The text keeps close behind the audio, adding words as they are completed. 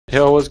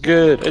Yo, what's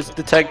good? It's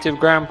Detective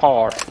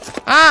Grandpa.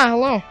 Ah,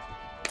 hello.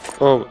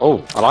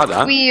 Oh, I like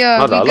that.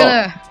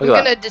 We're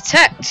gonna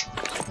detect.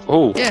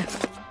 Oh. Yeah.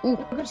 Ooh.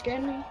 You can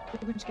scan me.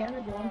 You can scan me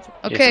if you want to.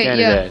 Okay,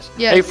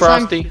 yeah. Hey,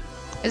 Frosty.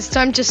 It's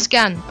time to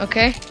scan,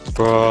 okay?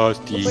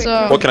 Frosty.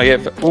 So, what can I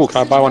get? Oh,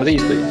 can I buy one of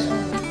these, please?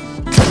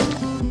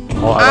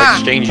 Oh, I'll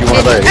exchange you one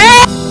of those.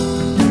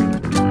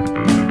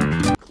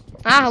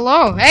 Ah,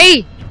 hello.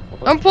 Hey,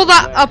 don't pull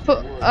that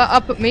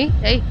up at me.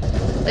 Hey,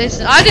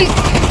 listen. I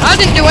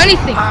didn't do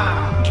anything.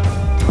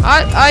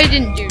 I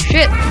didn't do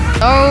shit.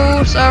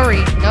 Oh,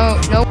 sorry.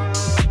 No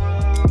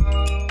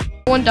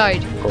one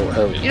died. Oh,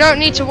 hell yeah. You don't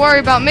need to worry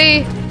about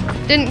me.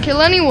 Didn't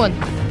kill anyone.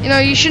 You know,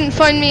 you shouldn't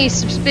find me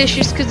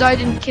suspicious because I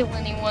didn't kill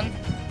anyone.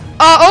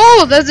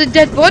 Oh, there's a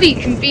dead body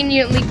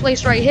conveniently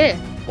placed right here,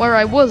 where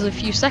I was a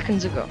few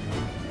seconds ago.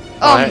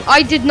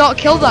 I did not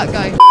kill that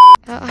guy.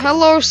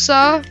 Hello,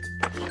 sir.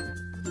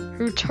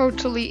 Who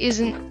totally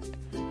isn't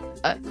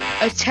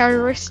a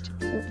terrorist.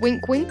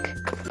 Wink, wink.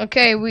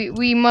 Okay,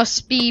 we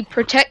must be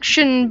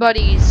protection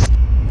buddies.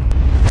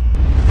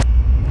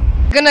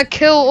 Gonna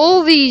kill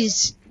all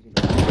these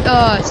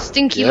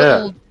stinky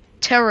little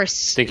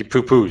terrorists. Stinky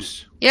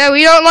poo-poos. Yeah,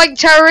 we don't like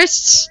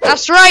terrorists.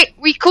 That's right.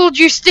 We called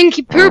you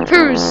stinky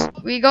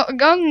poo-poos. We got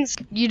guns.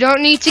 You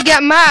don't need to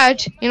get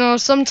mad. You know,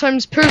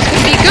 sometimes poos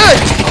can be good.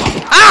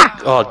 Ah!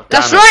 Oh,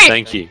 that's right.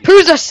 Thank you.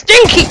 Poos are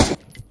stinky.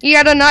 He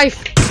had a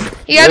knife.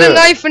 He had a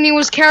knife and he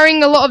was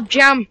carrying a lot of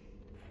jam.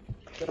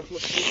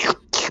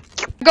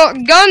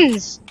 Got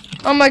guns.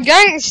 I'm a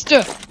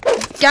gangster.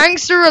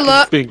 Gangster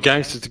alert. Being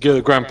gangsters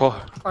together,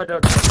 Grandpa.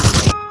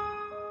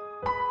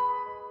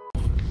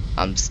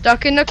 I'm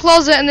stuck in the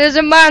closet and there's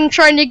a man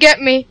trying to get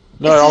me.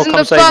 No, I'll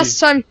come save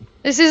you.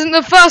 This isn't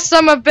the first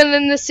time I've been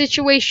in this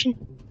situation.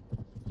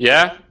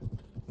 Yeah?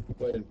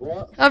 Wait,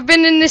 what? I've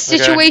been in this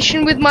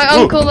situation with my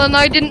uncle and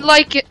I didn't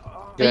like it.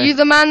 Okay. Are you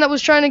the man that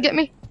was trying to get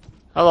me?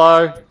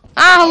 Hello.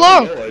 Ah,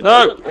 hello.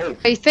 No.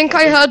 I think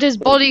I heard his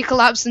body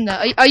collapse in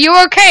there. Are you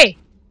okay?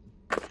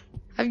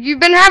 Have you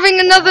been having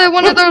another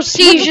one of those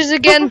seizures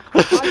again?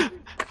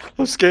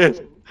 I'm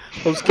scared.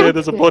 I'm scared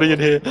there's a body in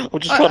here. I'm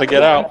just trying to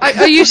get out.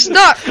 Are you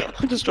stuck?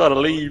 I'm just trying to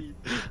leave.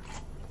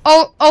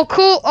 I'll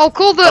call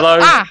the...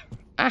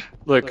 Hello?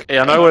 Look,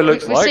 I know what it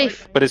looks We're like,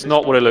 safe. but it's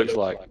not what it looks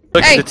like.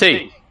 Look at the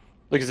T.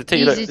 Look at the T.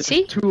 He's Look. a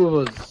T? Two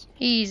of us.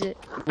 He's a...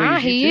 Ah,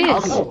 he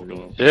is.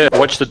 Yeah,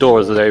 watch the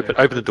doors as they open.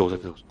 Open the doors.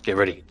 Get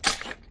ready.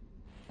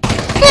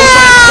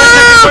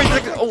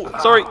 Oh,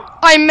 sorry.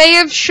 I may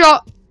have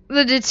shot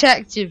the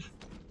detective.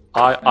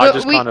 I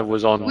just kind of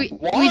was on. We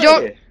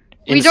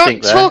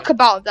don't talk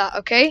about that,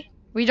 okay?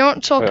 We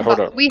don't talk about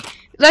it.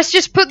 Let's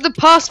just put the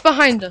past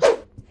behind us.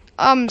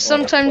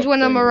 Sometimes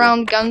when I'm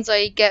around guns,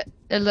 I get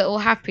a little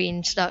happy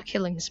and start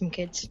killing some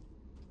kids.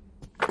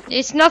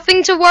 It's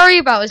nothing to worry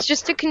about. It's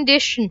just a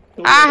condition.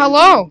 Ah,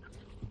 hello.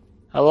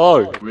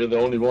 Hello. We're the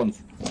only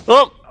ones.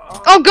 Oh.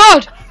 Oh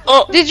God!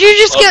 Oh. Did you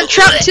just get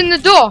trapped in the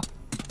door?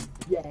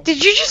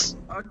 Did you just?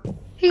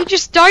 He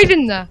just died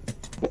in there.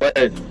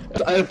 Wait,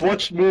 I've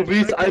watched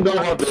movies. I know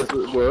how this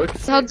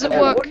works. How does it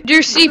work? Do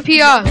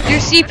CPR. Do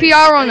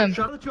CPR on him.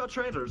 Shout out to our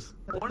trainers.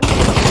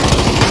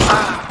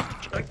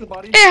 Check the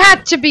body. It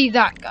had to be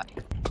that guy.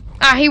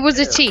 Ah, he was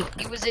a T.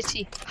 He was a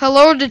T.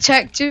 Hello,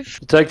 detective.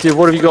 Detective,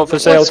 what have you got for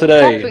sale What's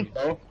today?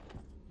 popping?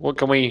 What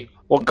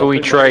can we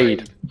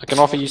trade? I can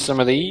offer you some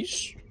of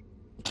these.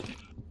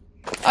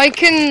 I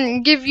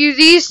can give you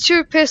these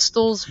 2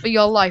 pistols for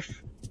your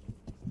life.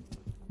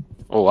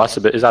 Oh, that's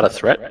a bit. Is that a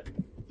threat?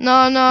 No,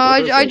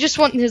 I just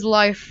want his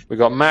life. We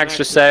got mags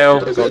for sale.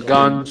 We got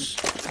guns.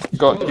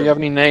 Do you have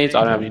any nades?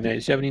 I don't have any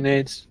nades. Do you have any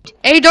nades?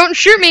 Hey, don't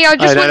shoot me! I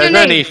just want your There's no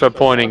name. need for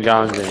pointing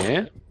guns in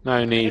here.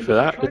 No need for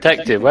that.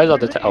 Detective, where's our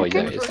detective? Oh,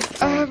 there he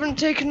is. I haven't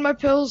taken my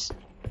pills.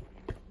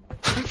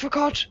 I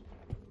forgot.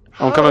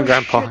 I'm coming,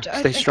 Grandpa. Shit,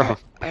 Stay strong.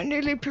 I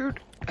nearly pooed.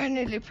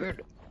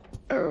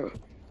 Oh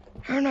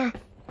no.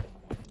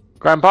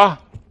 Grandpa?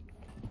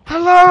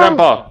 Hello.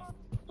 Grandpa?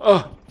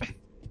 Oh.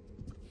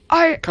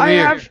 I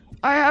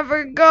have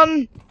a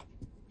gun.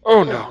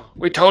 Oh no.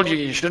 We told you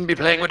you shouldn't be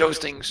playing with those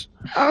things.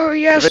 Oh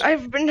yes,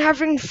 I've been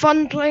having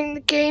fun playing the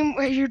game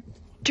where you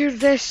do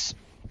this.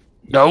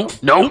 No,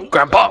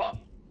 Grandpa.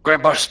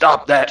 Grandpa,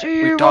 stop that.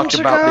 We talked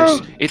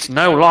about this. It's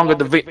no longer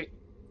the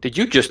Did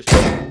you just...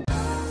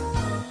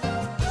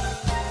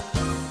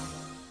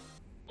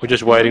 We're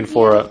just waiting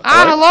for a...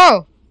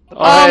 hello.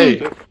 Oh,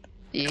 hey.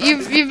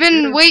 You've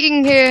been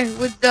waiting here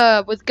with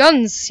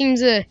guns.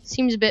 Seems a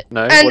bit.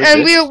 No.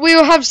 And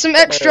we'll have some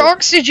extra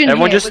oxygen here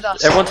with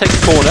us. Everyone take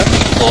a corner.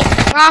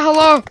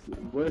 Hello.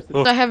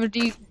 I have a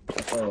deep.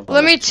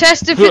 Let me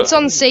test if it's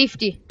on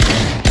safety.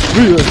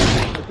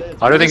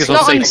 I don't think it's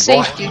not on on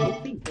safety.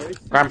 safety.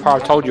 Grandpa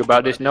told you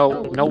about this.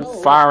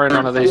 No firing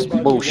none of this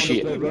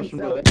bullshit.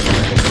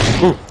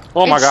 Ooh.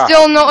 Oh my God. It's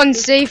still not on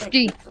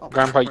safety.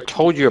 Grandpa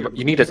told you about.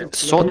 You need to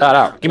sort that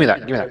out. Give me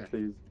that.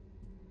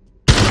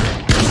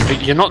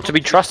 You're not to be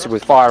trusted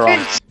with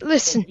firearms.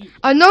 Listen,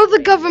 I know the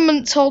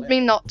government told me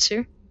not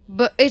to,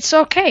 but it's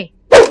okay.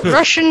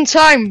 Russian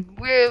time.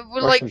 We're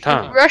like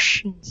time.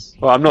 Russians.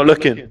 Well, I'm not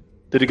looking.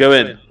 Did it go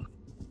in?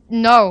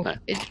 No, No.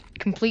 it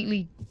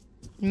completely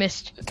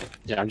missed.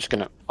 Yeah,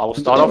 I will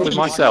start off with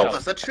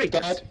myself. That's a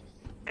traitor.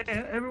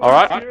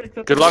 Alright,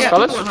 good luck, Yeah.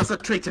 fellas. Everyone has a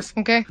traitor.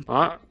 Okay.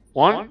 Alright,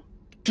 1,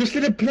 Just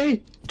let it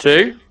play.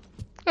 2.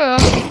 Oh,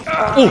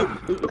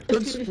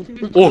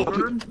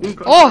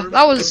 Oh,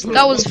 that was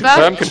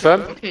fast.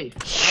 confirm. Okay.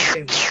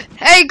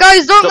 Hey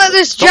guys, don't let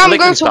this stop jam go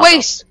licking to stuff.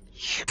 waste.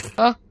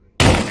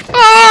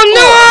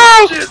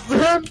 Oh no!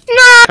 No!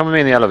 Come with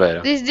me in the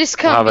elevator. This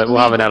can't be We'll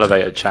have an legal.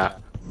 elevator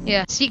chat.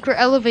 Yeah, secret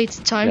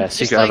elevator time. Yeah, just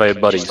secret like- elevator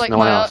buddies. just like No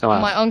one my, else. No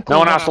one my else. uncle. No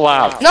one else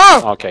allowed.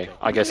 No! Okay,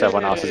 I guess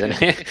everyone else is in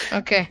here.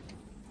 Okay.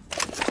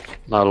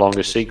 No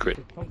longer secret.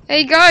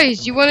 Hey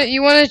guys, you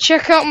wanna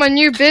check out my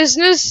new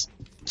business?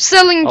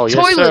 Selling Oh, yes,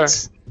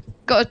 toilets.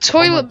 Got a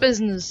toilet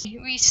business.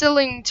 We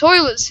selling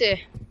toilets here.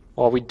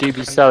 Well, we do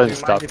be selling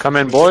stuff. Come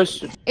in,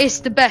 boys. It's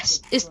the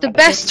best. It's the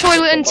best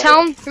toilet in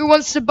town. Who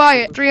wants to buy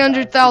it?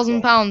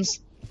 £300,000. Oh,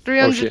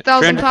 shit.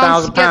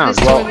 £300,000 to get this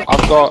 £300,000. Well,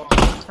 toilet.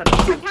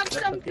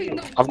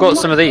 I've got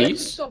some of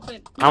these.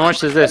 How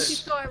much is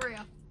this?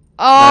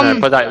 No,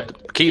 put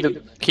that. Keep I'll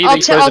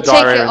the take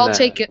diarrhea it. in I'll there.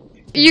 take it.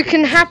 You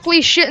can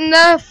happily shit in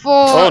there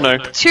for Oh, no.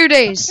 2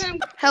 days.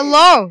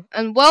 Hello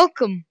and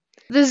welcome.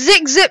 The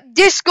Zikzip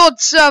Discord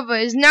server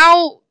is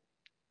now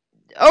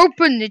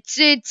open. It's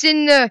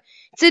in the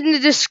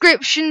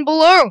description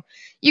below.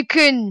 You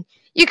can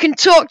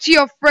talk to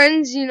your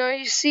friends. You know,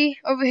 you see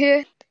over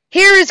here.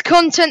 Here is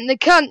content the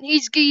cunt.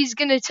 He's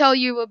gonna tell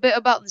you a bit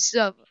about the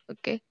server.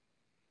 Okay.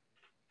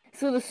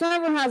 So the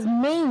server has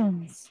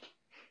memes,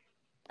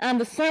 and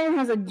the server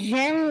has a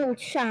general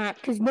chat,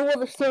 because no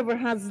other server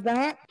has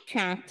that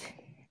chat.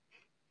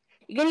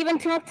 You can even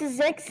talk to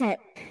Zikzip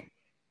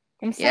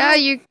himself. Yeah,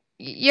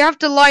 you have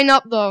to line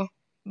up though.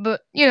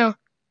 But you know.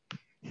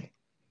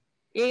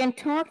 You can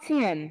talk to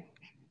him.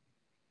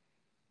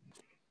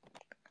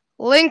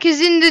 Link is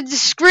in the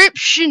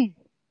description.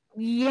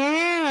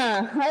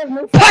 Yeah, I have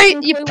no Pay,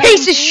 fucking you clue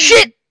piece what of he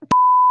shit!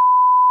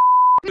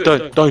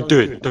 Don't do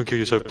it. Don't kill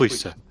yourself, please,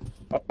 sir.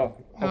 How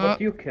about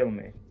you kill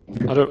me?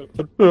 I don't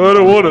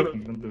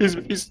want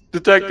to. He's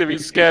detective.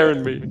 He's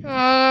scaring me.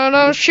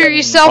 Don't shoot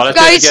yourself, Well, let's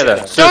do it guys. together.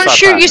 Don't Suicide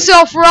shoot pact.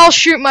 yourself, or I'll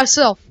shoot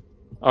myself.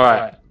 All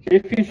right.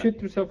 If you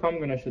shoot yourself, I'm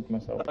gonna shoot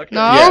myself.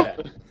 No. Yeah.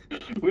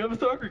 We have a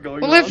soccer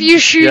going Well, on. if you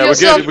shoot Yeah, we're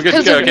good. yourself We're good to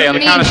because go. of Okay, on the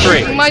me count of 3.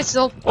 shooting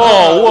myself.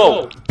 Oh,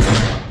 whoa.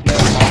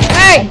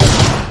 Hey!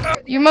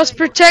 You must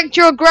protect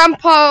your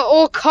grandpa at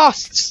all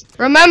costs.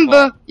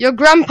 Remember, your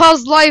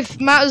grandpa's life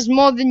matters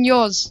more than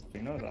yours.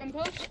 You know that.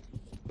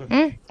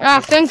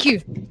 Thank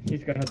you.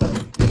 He's gonna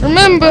die.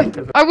 Remember,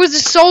 I was a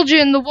soldier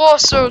in the war,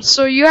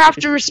 so you have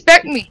to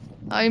respect me.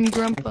 I'm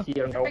grandpa.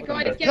 Here, no,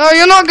 No,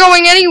 you're not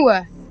going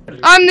anywhere.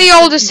 I'm the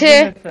oldest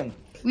here. Innocent.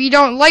 We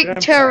don't like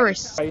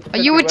terrorists. Are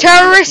you a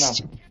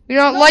terrorist? We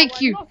don't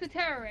like you.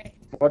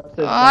 What's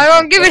this? I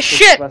don't give a What's this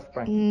shit.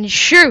 flashbang?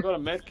 Shoot.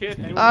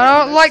 I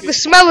don't like the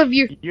smell of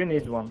you. You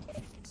need one.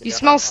 You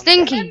smell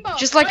stinky,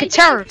 just like a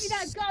terrorist.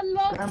 I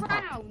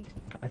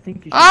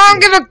think you should. I don't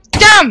give a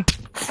damn.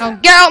 Now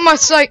get out my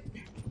sight.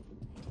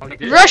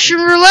 Russian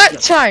roulette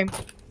time.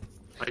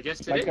 I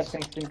guess Like a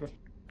thing.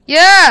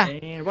 Yeah.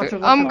 Hey, watch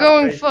out, I'm watch out.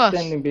 going He's first.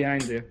 Standing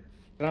behind you.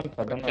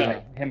 Grandpa, don't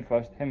lie. Him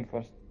first. Him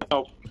first.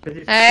 No.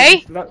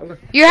 Hey,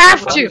 you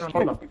have to.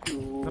 Hold up.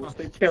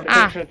 Chill,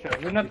 Ah. chill.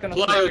 We're not gonna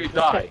Fly or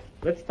die.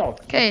 Let's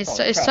talk. Okay, Let's so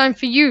talk. it's time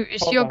for you.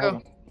 It's Hold your on, go.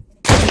 hold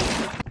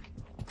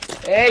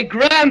Hey,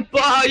 Grandpa,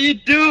 how you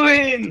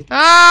doing?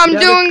 I'm You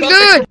doing haven't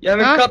good. You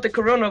haven't Huh? caught the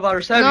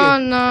coronavirus, have No,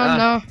 you?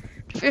 no.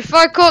 If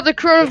I caught the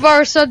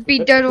coronavirus, I'd be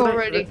dead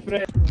already.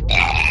 Let's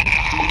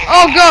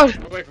Oh God.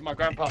 Away from my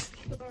grandpa.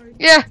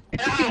 Yeah.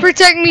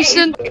 Protect me,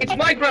 son. It's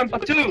my grandpa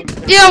too.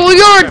 Yeah, well,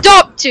 you're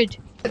adopted.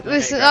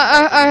 Listen,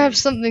 I have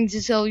something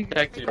to tell you.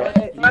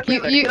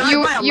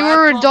 You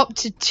were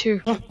adopted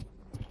too.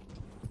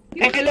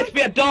 Hey, let's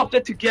be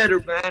adopted together,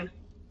 man.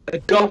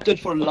 Adopted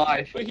for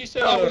life. But he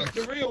said I was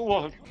the real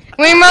one.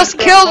 We must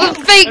kill the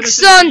fake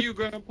son. You,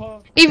 grandpa.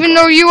 Even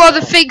though you are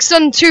the fake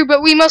son too,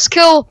 but we must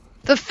kill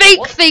the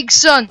fake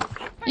son.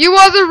 You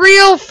are the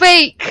real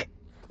fake.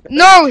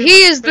 No,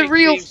 he is the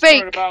real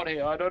fake. About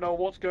here. I don't know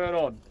what's going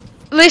on.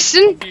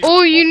 Listen,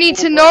 all you need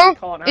to know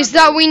is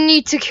that we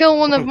need to kill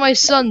one of my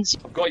sons.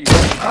 I've got you.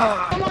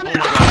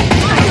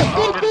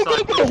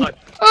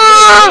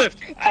 Ah!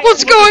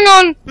 What's going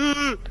on?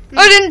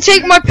 I didn't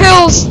take my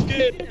pills.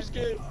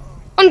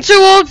 I'm too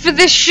old for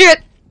this shit.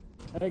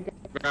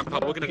 Grandpa,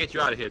 we're gonna get you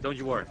out of here. Don't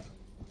you worry.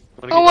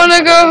 I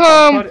wanna go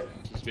home.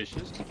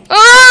 Suspicious.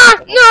 Ah!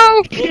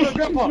 No!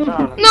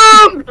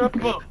 No!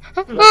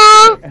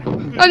 Ah!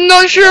 I'm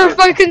not sure if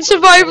I can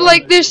survive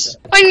like this.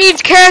 I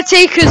need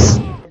caretakers,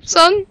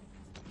 son.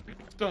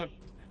 Done.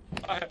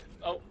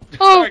 Oh.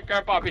 Sorry,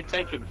 Grandpa, I've been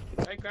taken.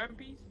 Hey,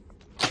 Grampy.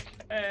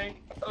 Hey.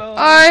 Hello.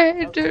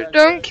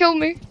 Don't kill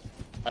me.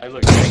 Hey,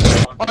 look.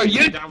 Are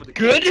you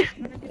good,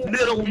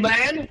 little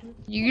man?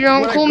 You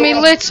don't call me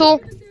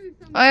little.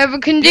 I have a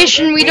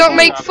condition. We don't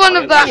make fun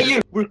of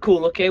that. We're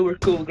cool, okay? We're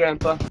cool,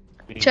 Grandpa.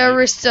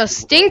 Terrorists are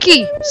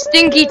stinky!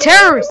 Stinky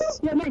terrorists!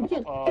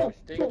 Oh,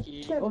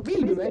 stinky.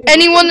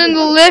 Anyone in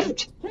the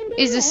lift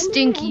is a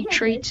stinky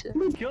traitor.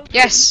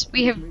 Yes,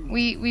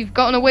 we've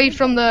gotten away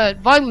from the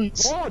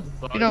violence.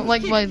 We don't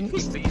like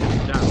violence.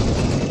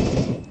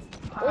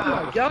 Oh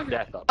my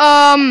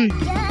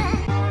god.